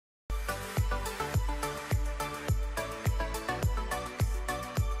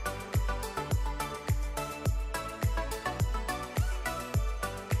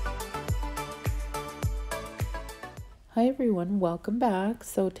Hi everyone, welcome back.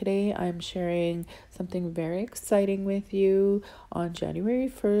 So today I'm sharing something very exciting with you. On January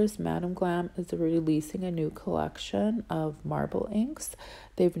 1st, Madam Glam is releasing a new collection of marble inks.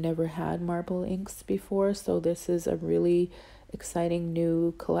 They've never had marble inks before, so this is a really exciting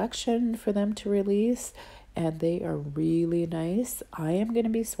new collection for them to release, and they are really nice. I am going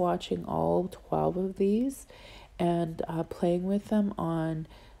to be swatching all 12 of these and playing with them on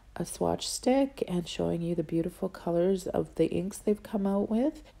a swatch stick and showing you the beautiful colors of the inks they've come out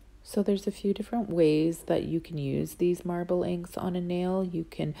with. So there's a few different ways that you can use these marble inks on a nail. You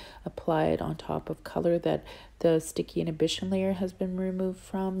can apply it on top of color that the sticky inhibition layer has been removed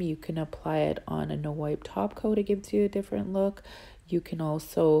from. You can apply it on a no wipe top coat. It gives you a different look. You can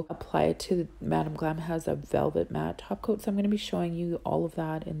also apply it to, Madam Glam has a velvet matte top coat. So I'm going to be showing you all of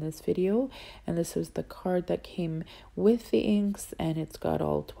that in this video. And this is the card that came with the inks, and it's got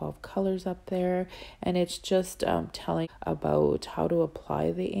all 12 colors up there. And it's just telling about how to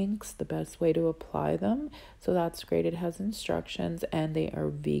apply the inks, the best way to apply them. So that's great. It has instructions, and they are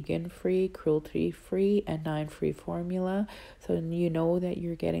vegan free, cruelty free, and 9-free formula. So you know that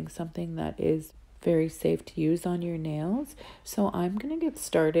you're getting something that is very safe to use on your nails. So I'm going to get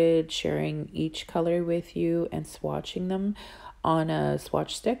started sharing each color with you and swatching them on a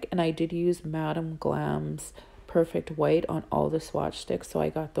swatch stick. And I did use Madam Glam's Perfect White on all the swatch sticks, so I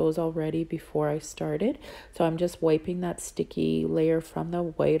got those already before I started. So I'm just wiping that sticky layer from the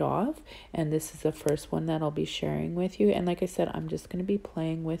white off, and this is the first one that I'll be sharing with you. And like I said, I'm just going to be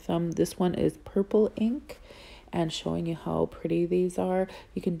playing with them. This one is purple ink, and showing you how pretty these are.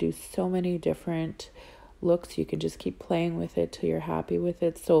 You can do so many different looks. You can just keep playing with it till you're happy with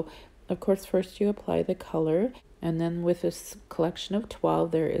it. So of course, first you apply the color, and then with this collection of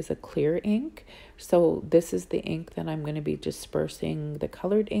 12, there is a clear ink. So this is the ink that I'm going to be dispersing the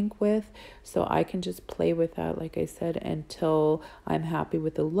colored ink with. So I can just play with that, like I said, until I'm happy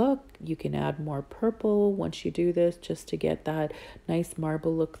with the look. You can add more purple once you do this, just to get that nice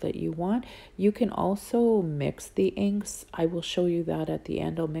marble look that you want. You can also mix the inks. I will show you that at the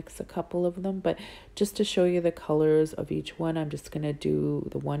end. I'll mix a couple of them, but just to show you the colors of each one, I'm just going to do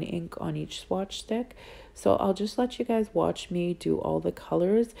the one ink on each swatch stick. So I'll just let you guys watch me do all the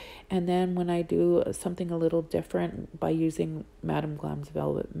colors, and then when I do something a little different by using Madam Glam's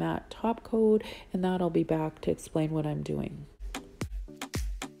Velvet Matte top coat, and that I'll be back to explain what I'm doing.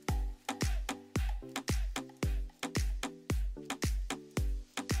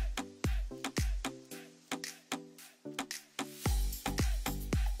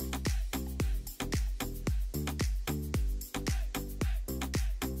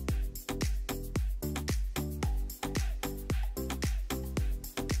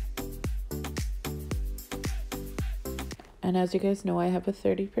 And as you guys know, I have a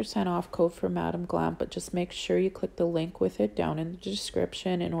 30% off code for Madam Glam, but just make sure you click the link with it down in the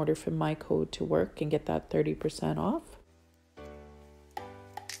description in order for my code to work and get that 30% off.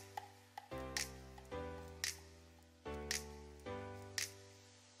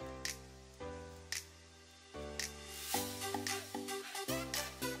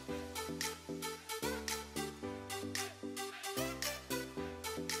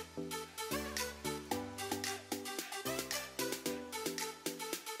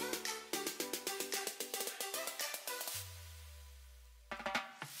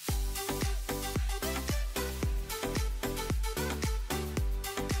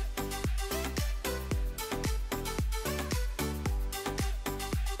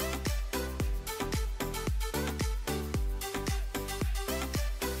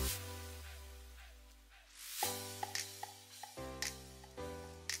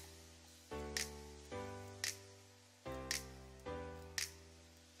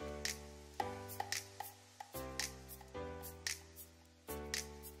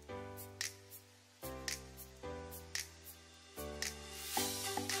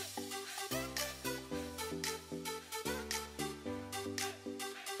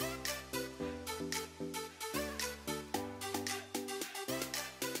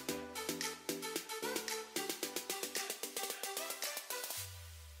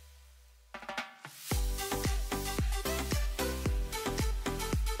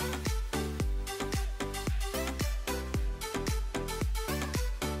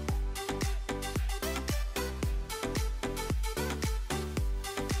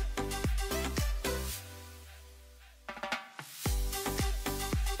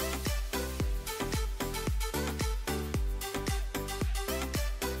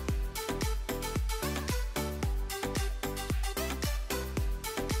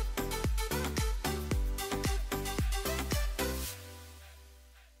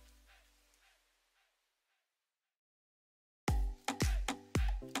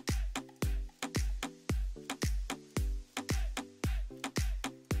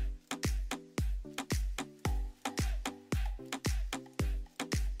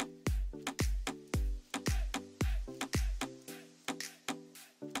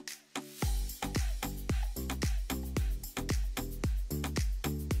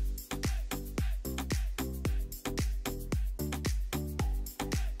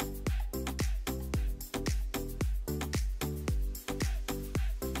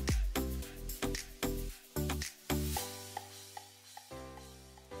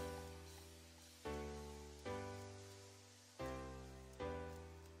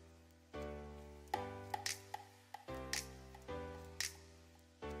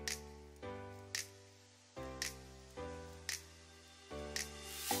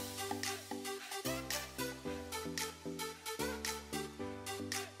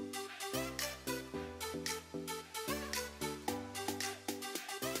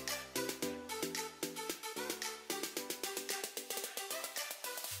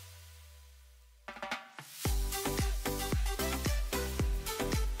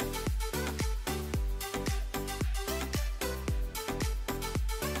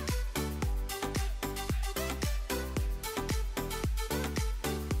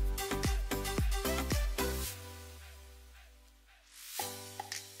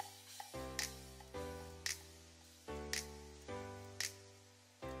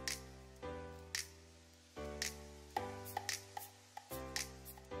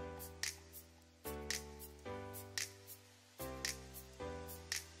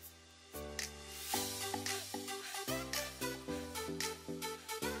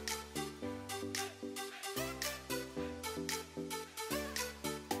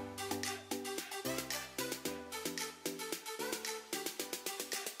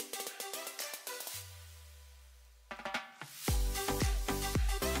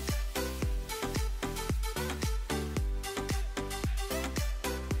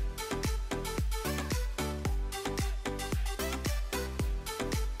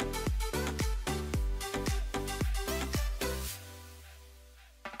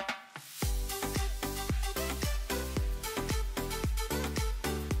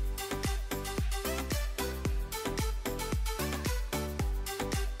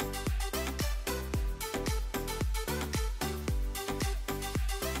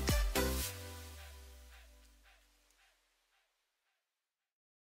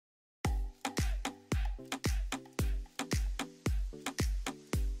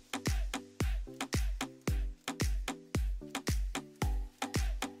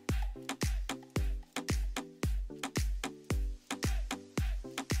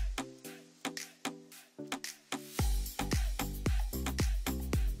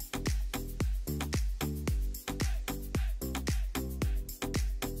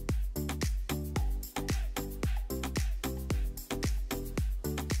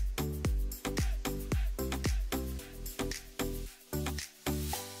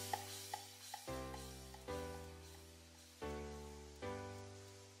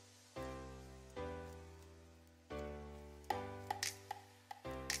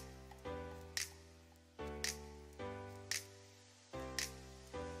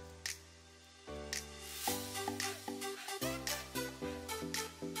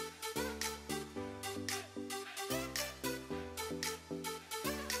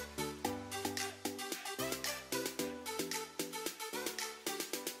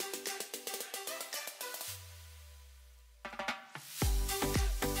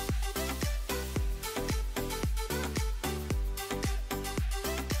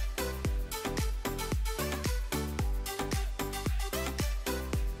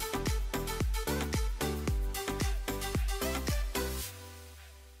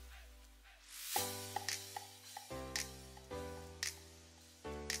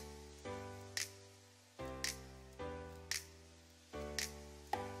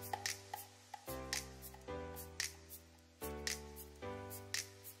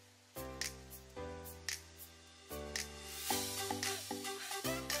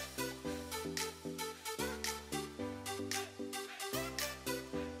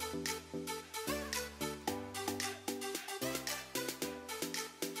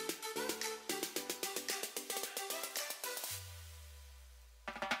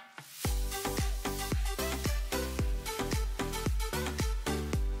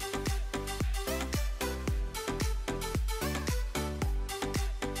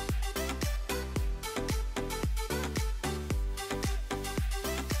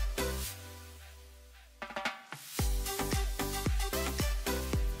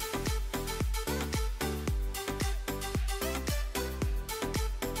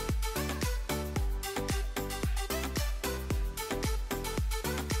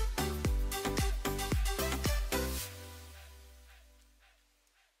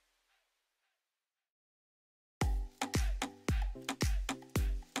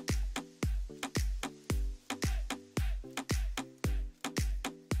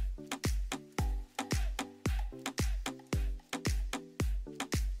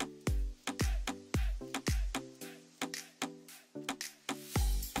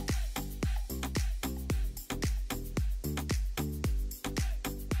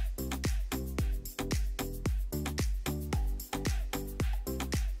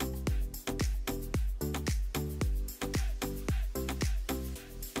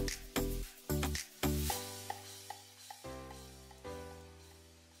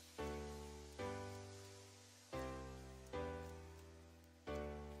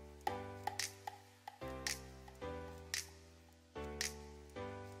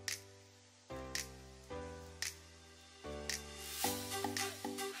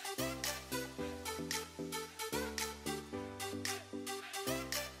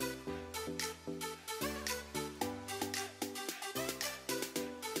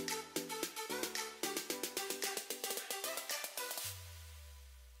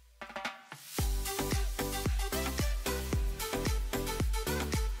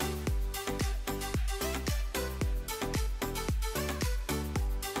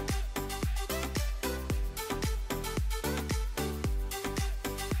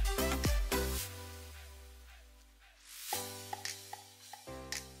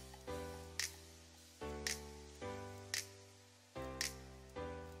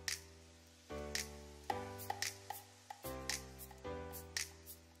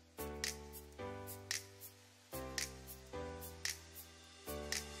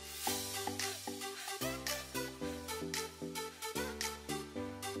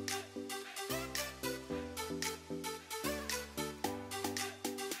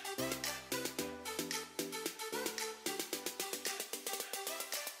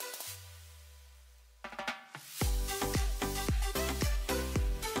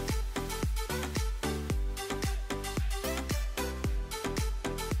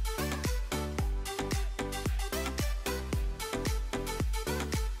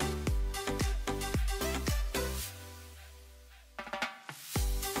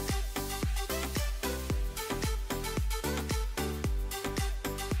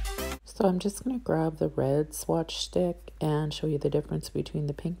 So I'm just going to grab the red swatch stick and show you the difference between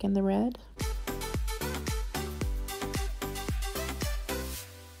the pink and the red.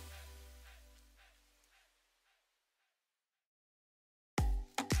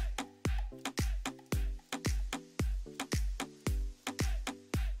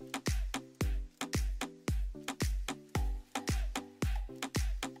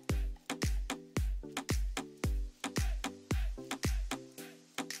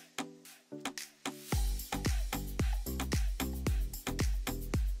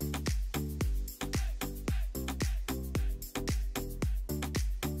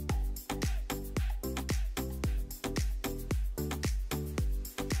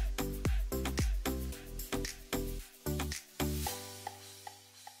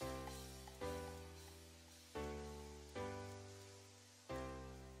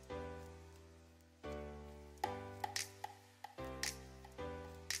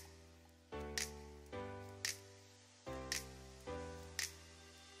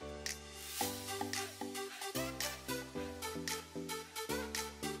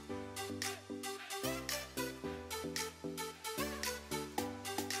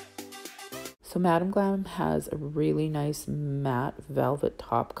 So Madam Glam has a really nice matte velvet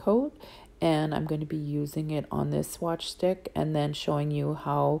top coat, and I'm going to be using it on this swatch stick and then showing you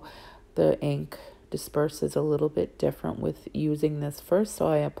how the ink disperses a little bit different with using this first. So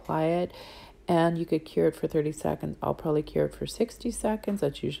I apply it, and you could cure it for 30 seconds. I'll probably cure it for 60 seconds.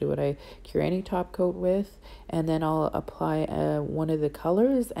 That's usually what I cure any top coat with. And then I'll apply one of the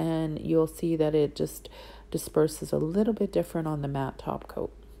colors, and you'll see that it just disperses a little bit different on the matte top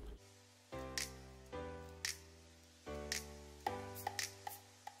coat.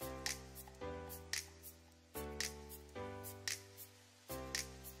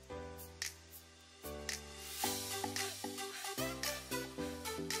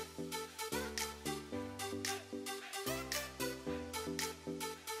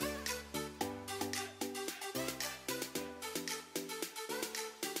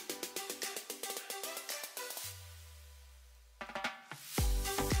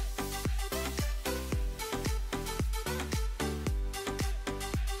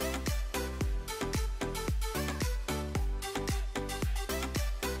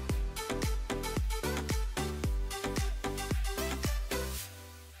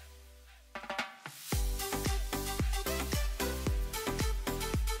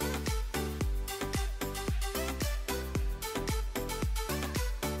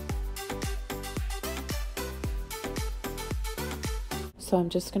 So I'm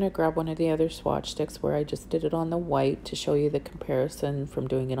just going to grab one of the other swatch sticks where I just did it on the white to show you the comparison from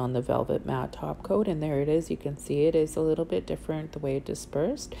doing it on the velvet matte top coat. And there it is. You can see it is a little bit different the way it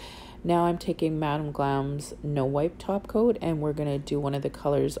dispersed. Now I'm taking Madam Glam's No Wipe top coat, and we're going to do one of the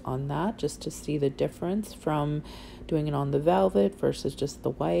colors on that just to see the difference from doing it on the velvet versus just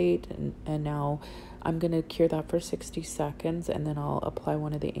the white. And now I'm going to cure that for 60 seconds, and then I'll apply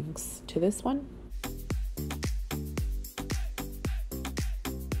one of the inks to this one.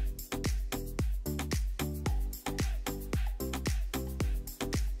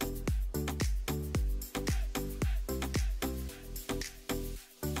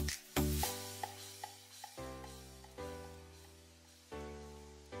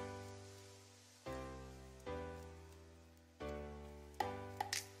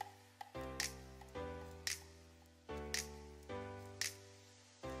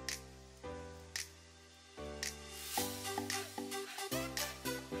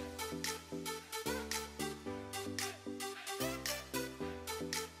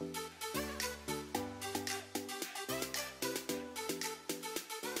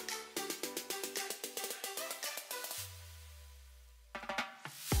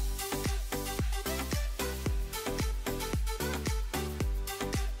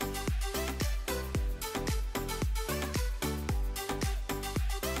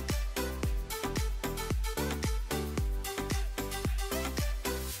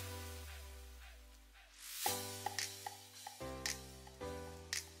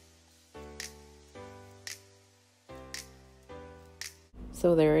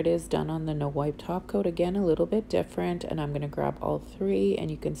 So there it is, done on the No Wipe top coat. Again, a little bit different, and I'm going to grab all three,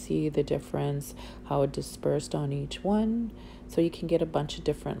 and you can see the difference, how it dispersed on each one. So you can get a bunch of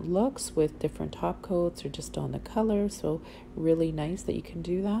different looks with different top coats or just on the color. So really nice that you can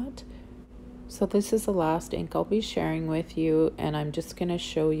do that. So this is the last ink I'll be sharing with you, and I'm just going to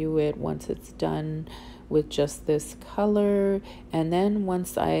show you it once it's done with just this color. And then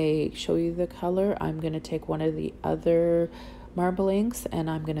once I show you the color, I'm going to take one of the other marble inks, and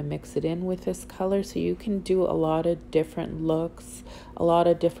I'm going to mix it in with this color. So you can do a lot of different looks, a lot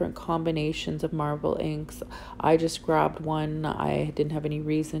of different combinations of marble inks. I just grabbed one. I didn't have any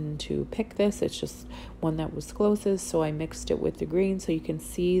reason to pick this. It's just one that was closest, so I mixed it with the green so you can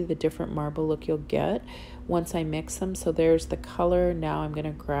see the different marble look you'll get once I mix them. So there's the color. Now I'm going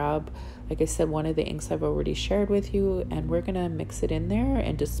to grab, like I said, one of the inks I've already shared with you, and we're going to mix it in there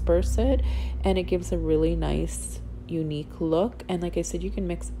and disperse it, and it gives a really nice unique look. And like I said, you can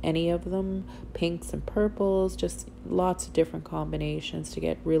mix any of them, pinks and purples, just lots of different combinations to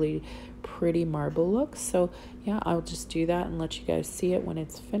get really pretty marble looks. So yeah, I'll just do that and let you guys see it when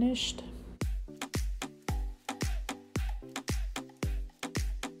it's finished.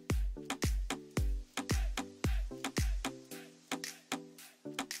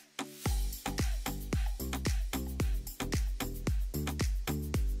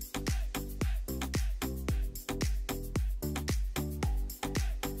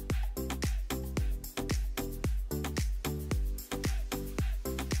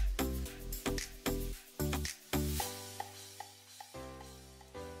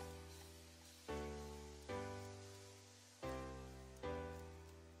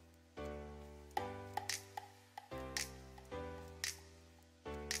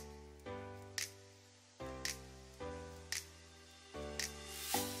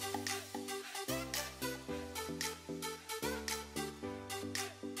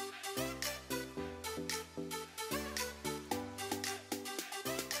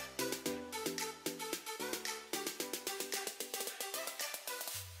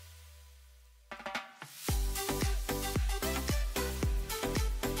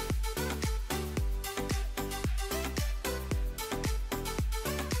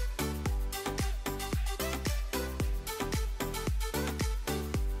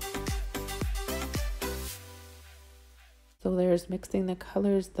 So there's mixing the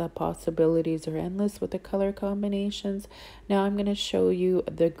colors. The possibilities are endless with the color combinations. Now I'm going to show you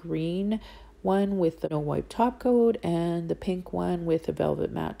the green one with the no wipe top coat and the pink one with a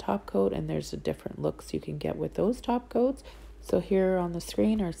velvet matte top coat, and there's a different looks you can get with those top coats. So here on the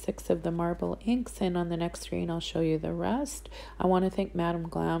screen are 6 of the marble inks, and on the next screen I'll show you the rest. I want to thank Madam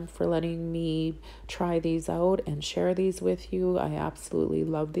Glam for letting me try these out and share these with you. I absolutely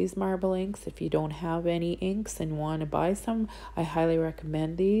love these marble inks. If you don't have any inks and want to buy some, I highly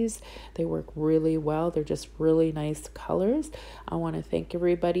recommend these. They work really well. They're just really nice colors. I want to thank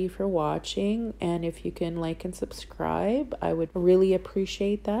everybody for watching, and if you can like and subscribe, I would really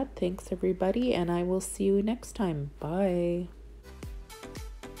appreciate that. Thanks everybody, and I will see you next time. Bye.